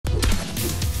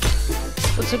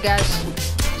What's up, guys?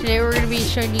 Today we're gonna be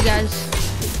showing you guys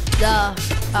the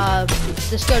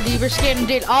Disco Diva skin.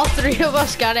 Dude, all three of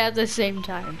us got it at the same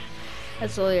time.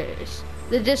 That's hilarious.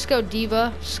 The Disco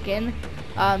Diva skin.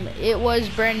 It was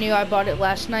brand new. I bought it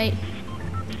last night.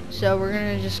 So we're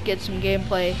gonna just get some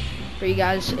gameplay for you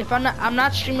guys. If I'm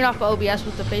not streaming off of OBS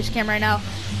with the face cam right now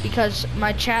because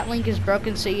my chat link is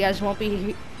broken, so you guys won't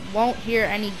hear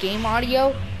any game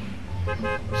audio.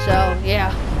 So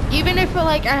yeah, even if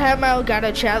like I have my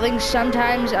Elgato chat link,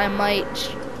 sometimes I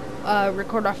might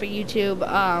record off of YouTube.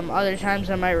 Other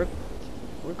times I might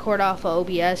record off of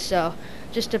OBS. So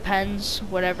just depends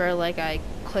whatever like I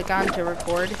click on to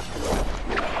record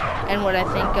and what I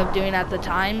think of doing at the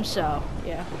time. So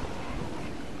yeah.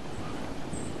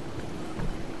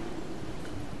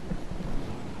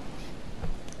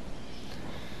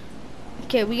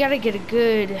 Okay, we gotta get a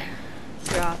good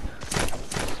drop.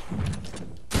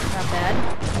 Not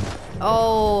bad.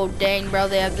 Oh, dang, bro,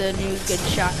 they have the new good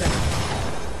shotgun.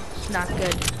 It's not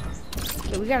good.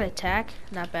 Okay, we got attack.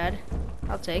 Not bad.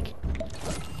 I'll take.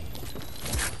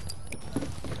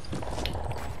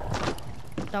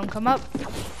 Don't come up.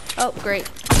 Oh, great.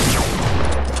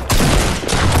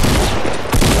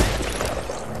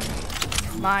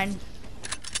 Mine.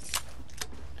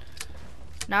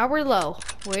 Now we're low.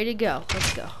 Way to go.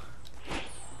 Let's go.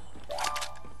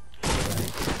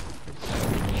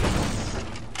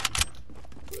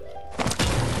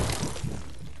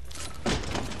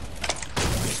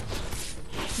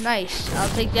 Nice. I'll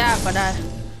take that, but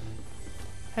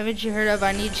haven't you heard of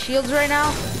I need shields right now?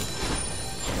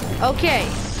 Okay.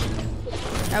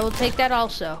 I will take that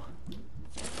also.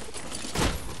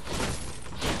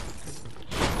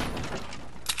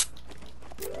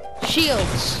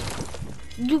 Shields.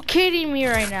 You kidding me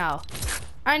right now?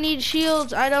 I need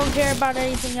shields. I don't care about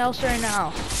anything else right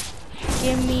now.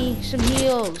 Give me some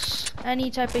heals.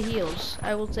 Any type of heals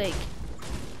I will take.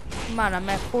 Come on, I'm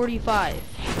at 45.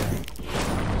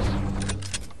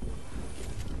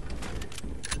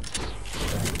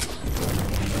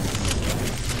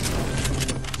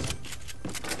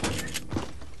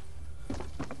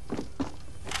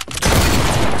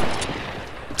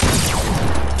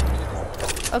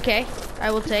 Okay,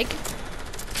 I will take.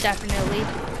 Definitely.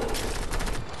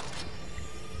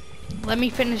 Let me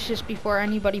finish this before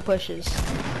anybody pushes.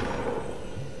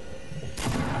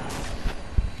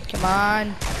 Come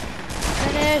on.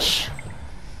 Finish.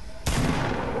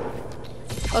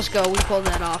 Let's go, we pulled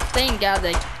that off. Thank God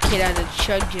that kid had a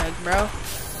chug jug, bro.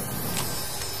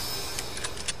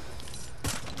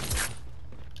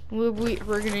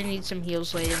 We're gonna need some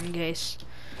heals later in case.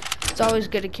 It's always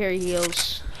good to carry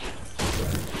heals.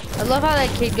 I love how that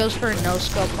kid goes for a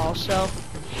no-scope also.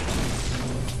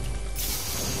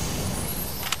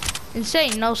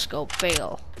 Insane no-scope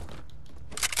fail.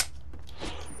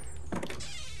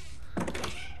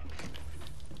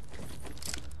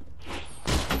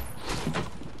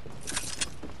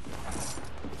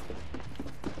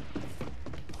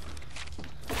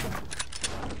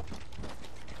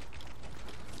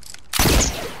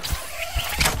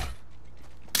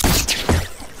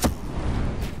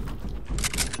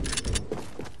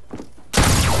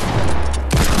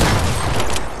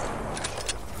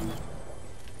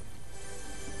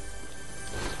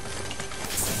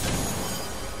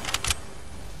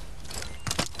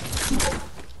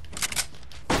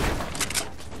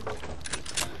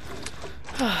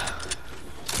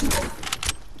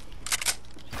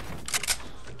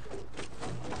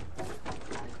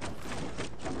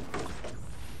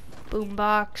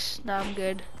 Boombox. No, I'm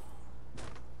good.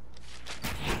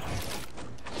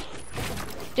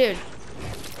 Dude.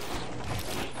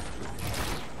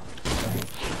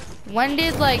 When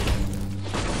did like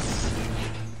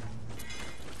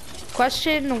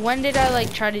question, when did I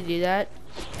like try to do that?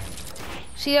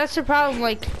 See, that's the problem,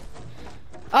 like,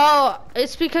 oh,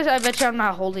 it's because I bet you I'm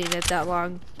not holding it that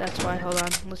long. That's why. Hold on,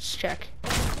 let's check.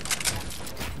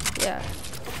 Yeah.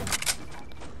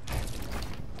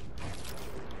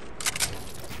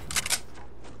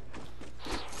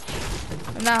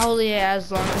 I'm not holding it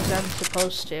as long as I'm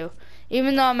supposed to.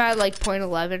 Even though I'm at like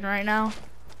 0.11 right now.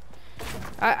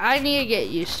 I need to get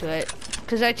used to it.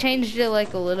 Because I changed it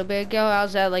like a little bit ago. I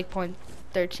was at like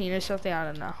 0.13 or something. I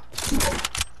don't know.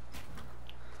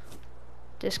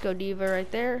 Disco Diva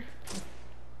right there.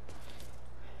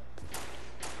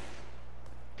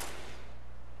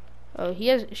 Oh,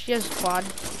 she has a quad.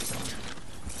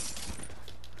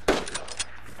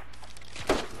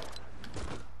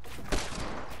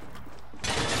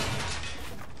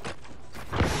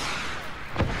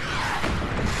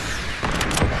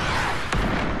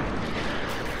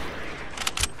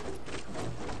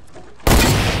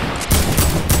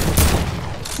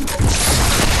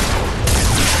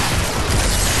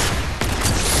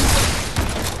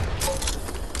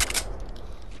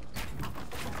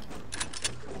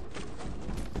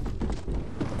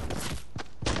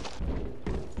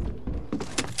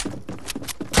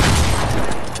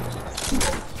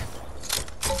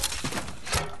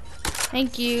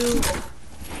 Thank you.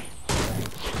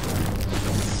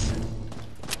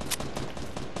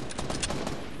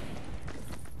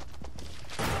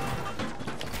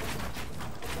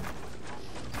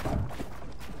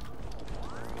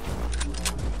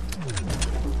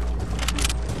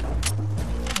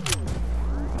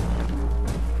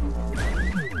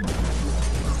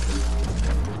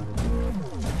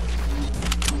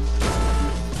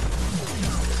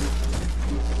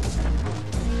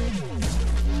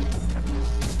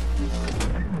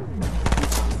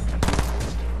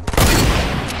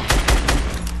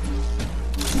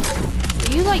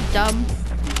 Are you like dumb?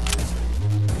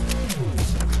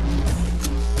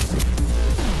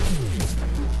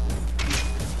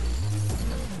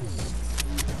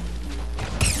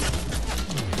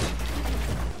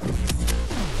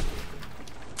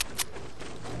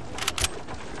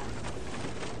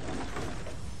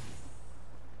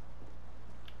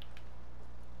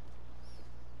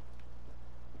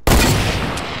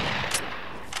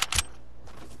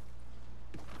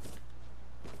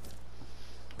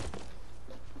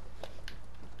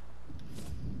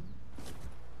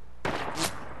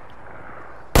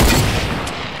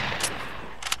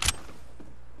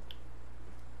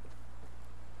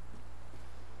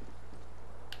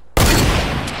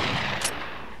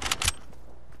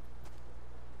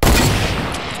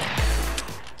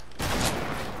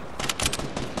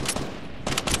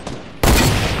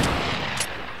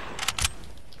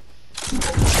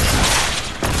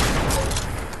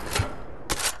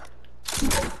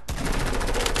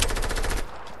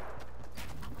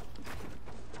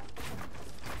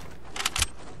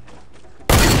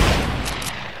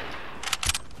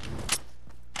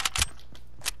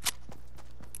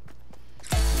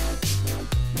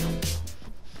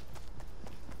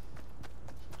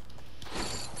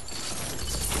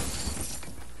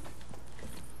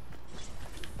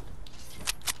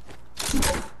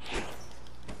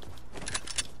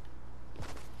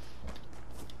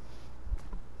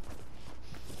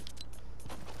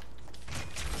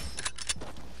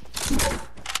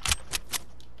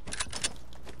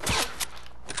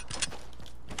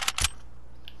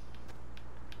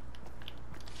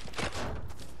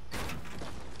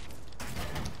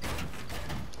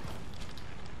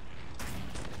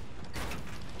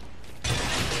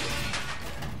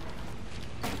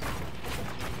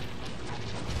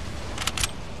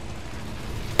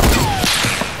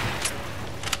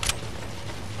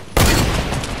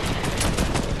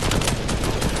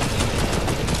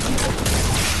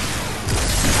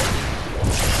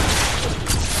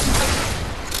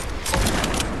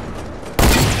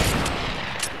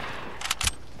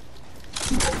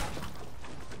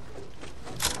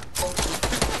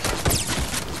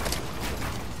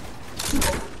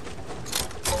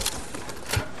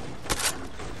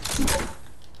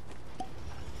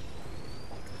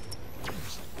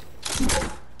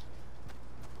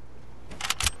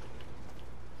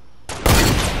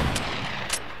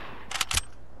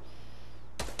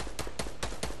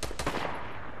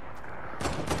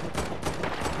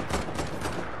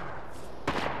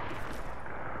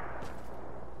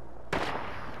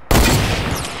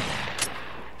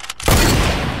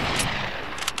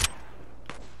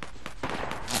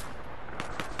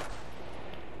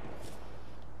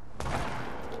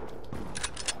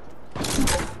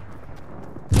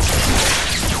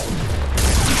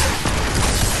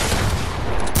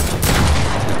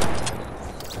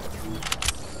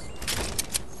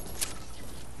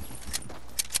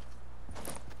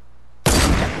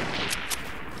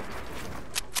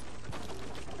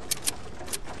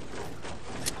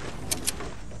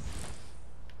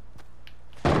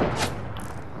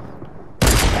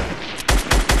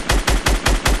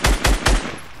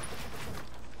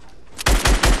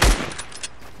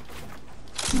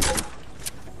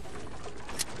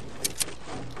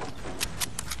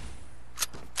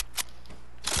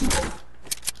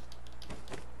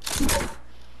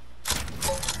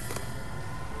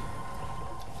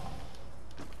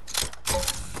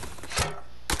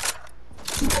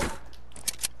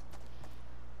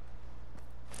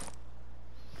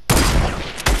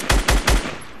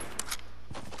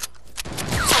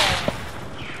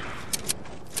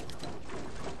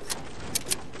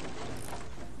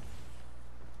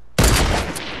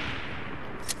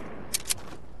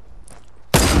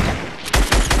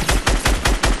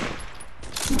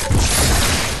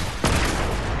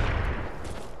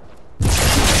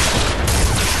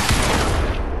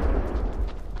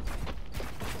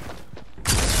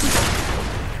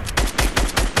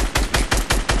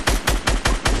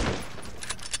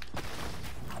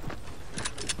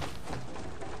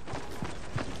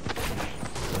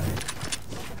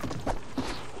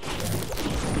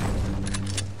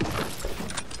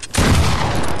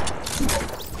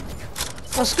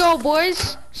 Let's go,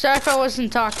 boys. Sorry if I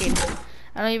wasn't talking.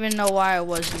 I don't even know why I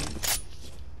wasn't.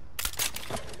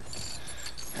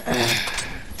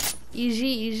 Easy,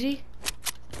 easy.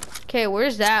 Okay,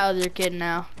 where's that other kid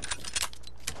now?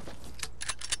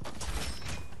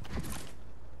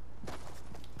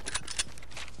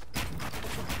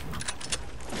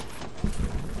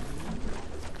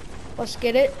 Let's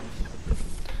get it.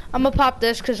 I'm gonna pop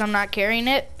this because I'm not carrying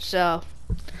it, so.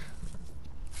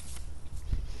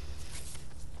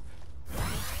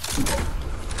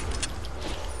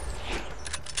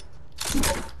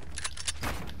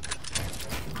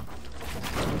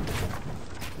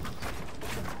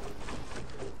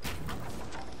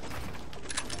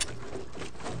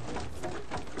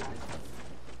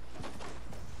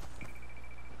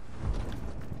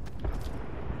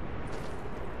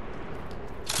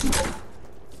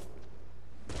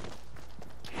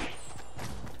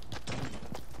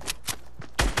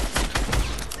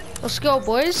 Let's go,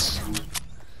 boys.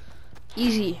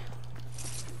 Easy.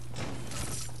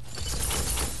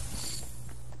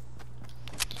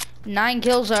 9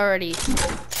 kills already.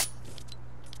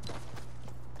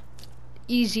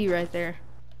 Easy right there.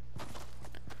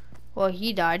 Well,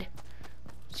 he died.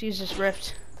 Let's use this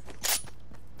rift.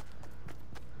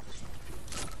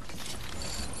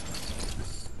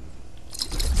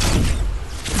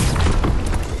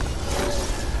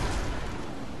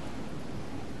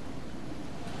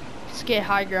 Let's get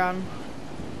high ground.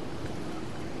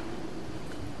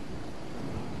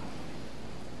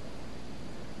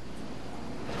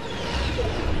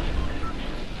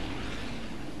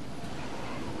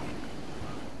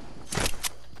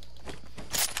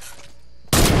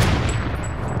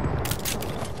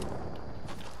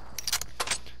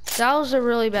 That was a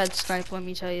really bad snipe, let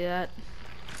me tell you that.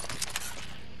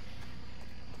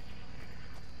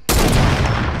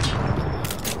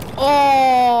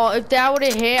 Oh, if that would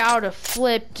have hit, I would have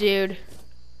flipped, dude.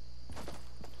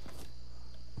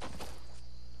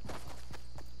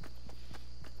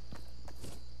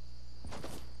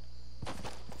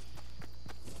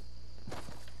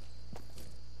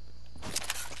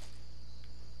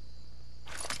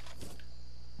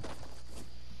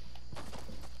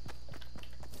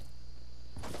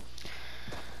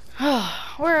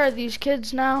 Where are these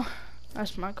kids now?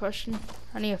 That's my question.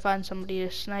 I need to find somebody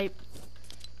to snipe.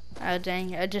 Oh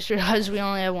dang, I just realized we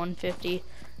only have 150.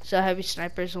 So heavy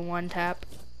snipers and 1 tap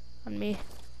on me.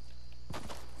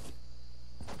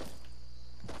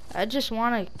 I just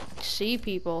want to see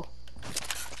people.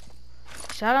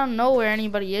 'Cause I don't know where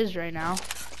anybody is right now.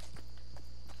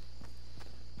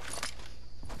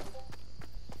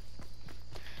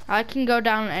 I can go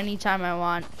down anytime I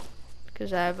want.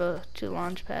 Because I have 2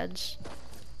 launch pads.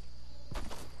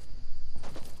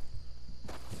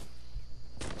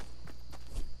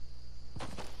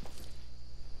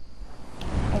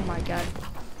 Oh my god.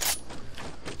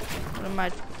 What am I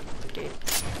doing?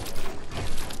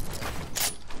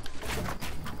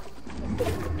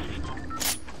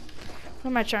 What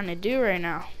am I trying to do right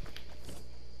now?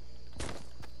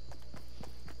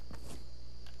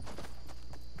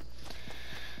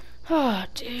 Oh,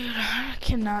 dude, I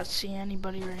cannot see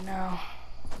anybody right now.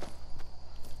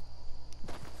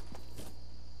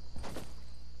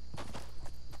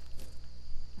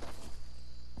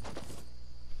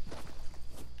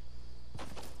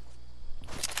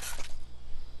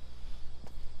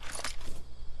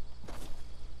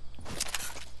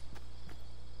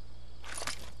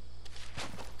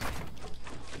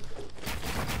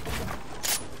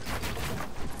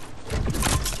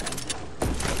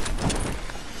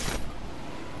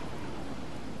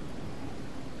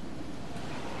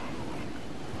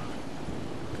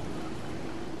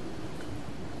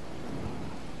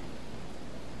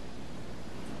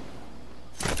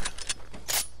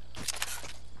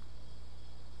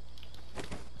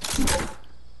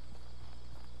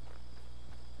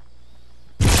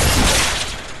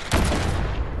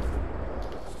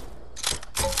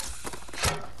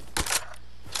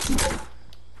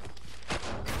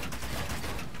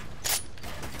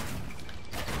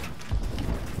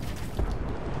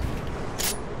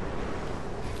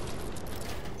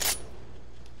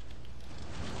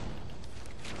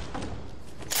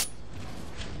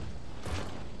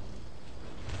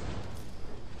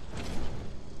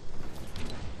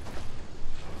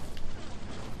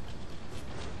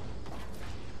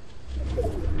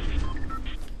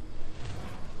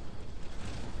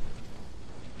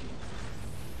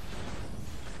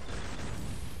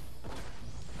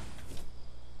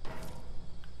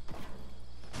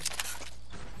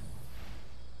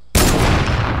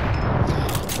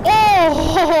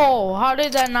 Oh, how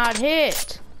did that not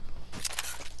hit?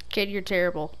 Kid, you're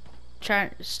terrible.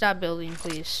 stop building,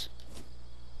 please.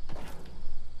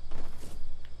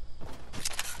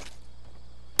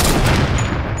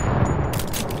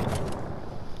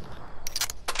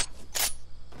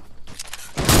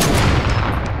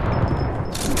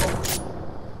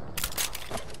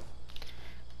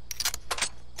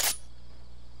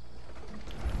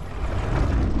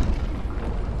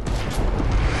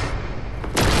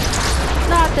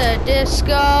 Not the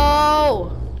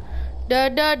disco. Da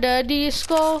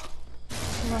disco.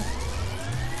 Come on.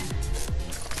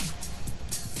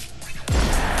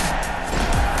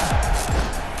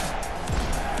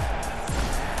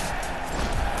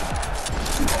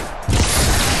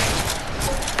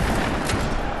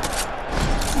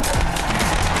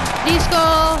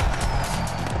 Disco.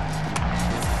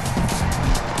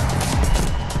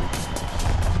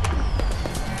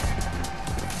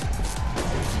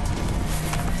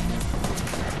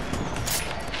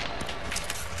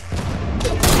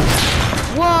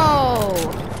 Whoa!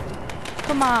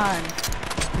 Come on.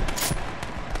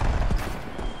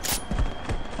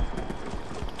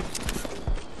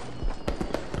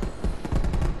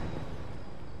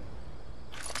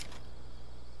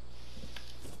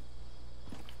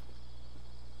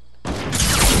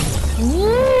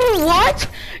 Ooh, what?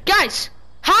 Guys,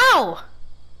 how?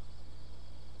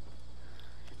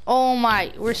 Oh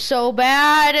my, we're so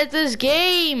bad at this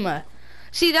game.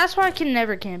 See, that's why I can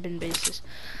never camp in bases.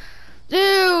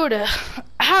 Dude,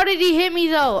 how did he hit me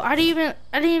though? I didn't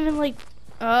even like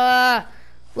I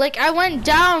went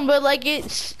down, but like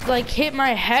it's like hit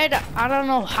my head. I don't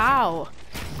know how.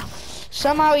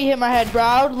 Somehow he hit my head,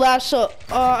 bro. Lasso.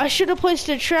 I should have placed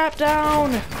a trap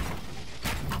down.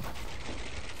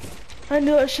 I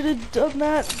knew I should have done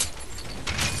that.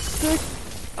 Good.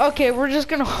 Okay, we're just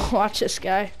gonna watch this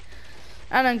guy.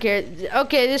 I don't care.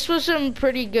 Okay, this was a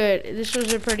pretty good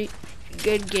gameplay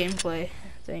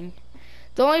thing.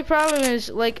 The only problem is,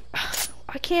 like,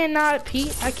 I can't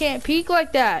peek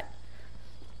like that.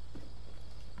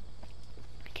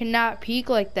 I cannot peek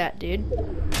like that, dude.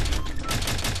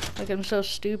 Like, I'm so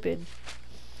stupid.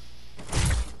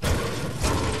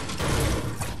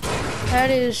 That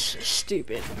is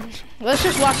stupid. Let's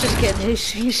just watch this kid.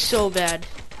 He's so bad.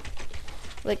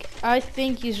 Like, I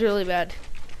think he's really bad.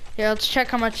 Here, let's check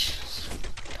how much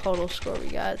total score we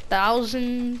got.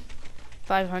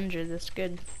 1,500. That's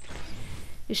good.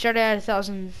 We started at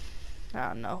 1,000. I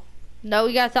don't know. No,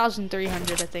 we got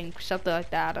 1,300. I think something like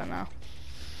that. I don't know.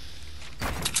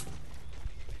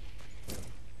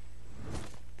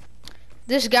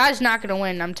 This guy's not gonna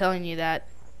win. I'm telling you that.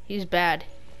 He's bad.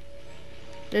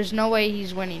 There's no way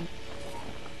he's winning.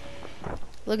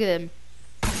 Look at him.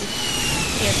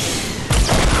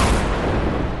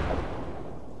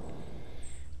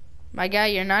 My guy,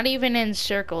 you're not even in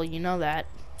circle. You know that.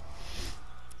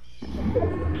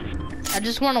 I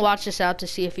just want to watch this out to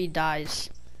see if he dies.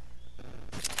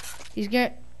 He's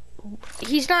not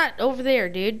over there,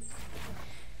 dude.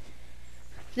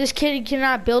 This kid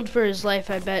cannot build for his life,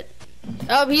 I bet.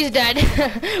 Oh, he's dead.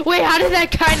 Wait, how did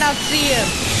that guy not see him?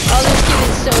 Oh, this kid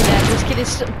is so dead. This kid is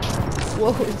so...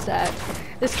 What was that?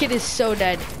 This kid is so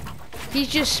dead. He's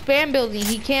just spam building.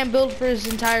 He can't build for his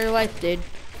entire life, dude.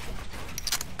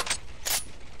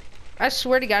 I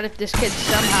swear to God, if this kid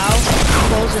somehow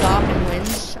pulls it off and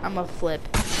wins, I'm a flip.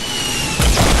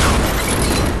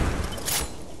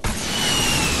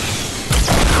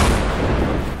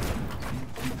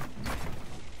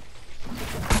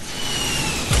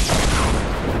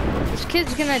 This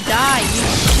kid's gonna die.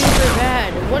 He's super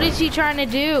bad. What is he trying to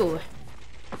do?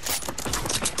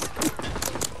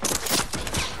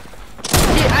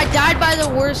 Dude, I died by the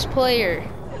worst player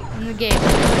in the game.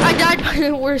 I died by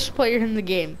the worst player in the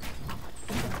game.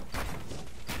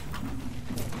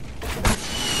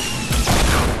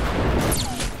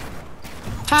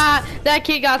 Ha! That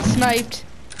kid got sniped.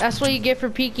 That's what you get for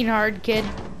peeking hard, kid.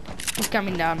 He's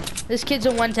coming down. This kid's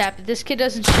a one-tap. If this kid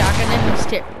doesn't shotgun him, he's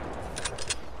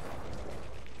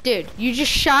Dude, you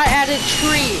just shot at a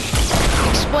tree.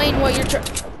 Explain what you're trying.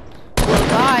 Well,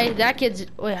 bye. That kid's...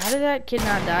 Wait, how did that kid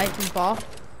not die from fall?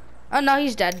 Oh, no,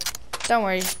 he's dead. Don't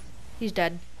worry. He's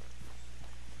dead.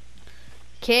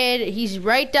 Kid, he's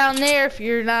right down there if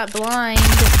you're not blind.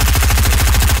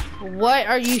 What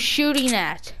are you shooting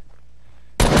at?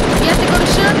 You have to go to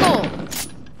circle.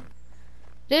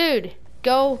 Dude,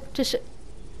 go to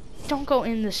don't go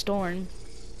in the storm.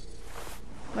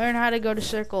 Learn how to go to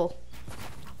circle.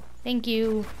 Thank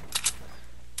you.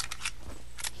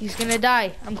 He's gonna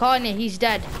die. I'm calling it. He's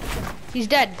dead. He's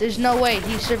dead. There's no way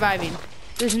he's surviving.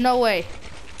 There's no way.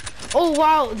 Oh,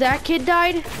 wow. That kid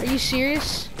died? Are you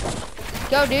serious?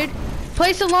 Go, dude.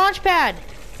 Place a launch pad.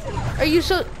 Are you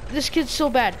so... This kid's so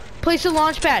bad. Place a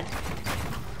launch pad.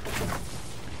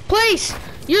 Place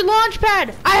your launch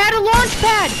pad. I had a launch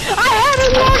pad. I had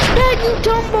a launch pad,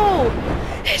 you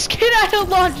dumbo. This kid had a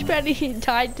launch pad and he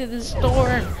died to the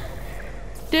storm.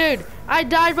 Dude, I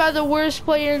died by the worst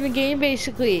player in the game,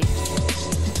 basically.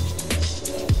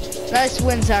 Nice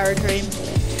win, Sour Cream.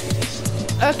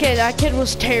 Okay, that kid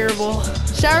was terrible.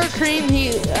 Sour Cream,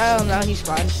 I don't know, he's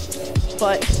fine.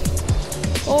 But,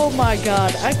 oh my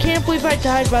god, I can't believe I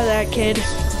died by that kid.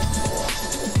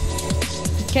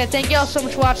 Okay, thank you all so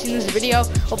much for watching this video.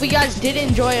 Hope you guys did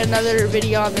enjoy another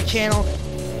video on the channel.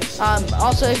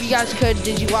 Also, if you guys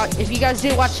if you guys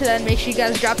did watch to that, make sure you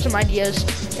guys drop some ideas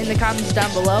in the comments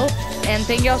down below. And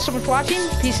thank you all so much for watching.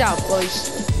 Peace out,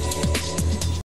 boys.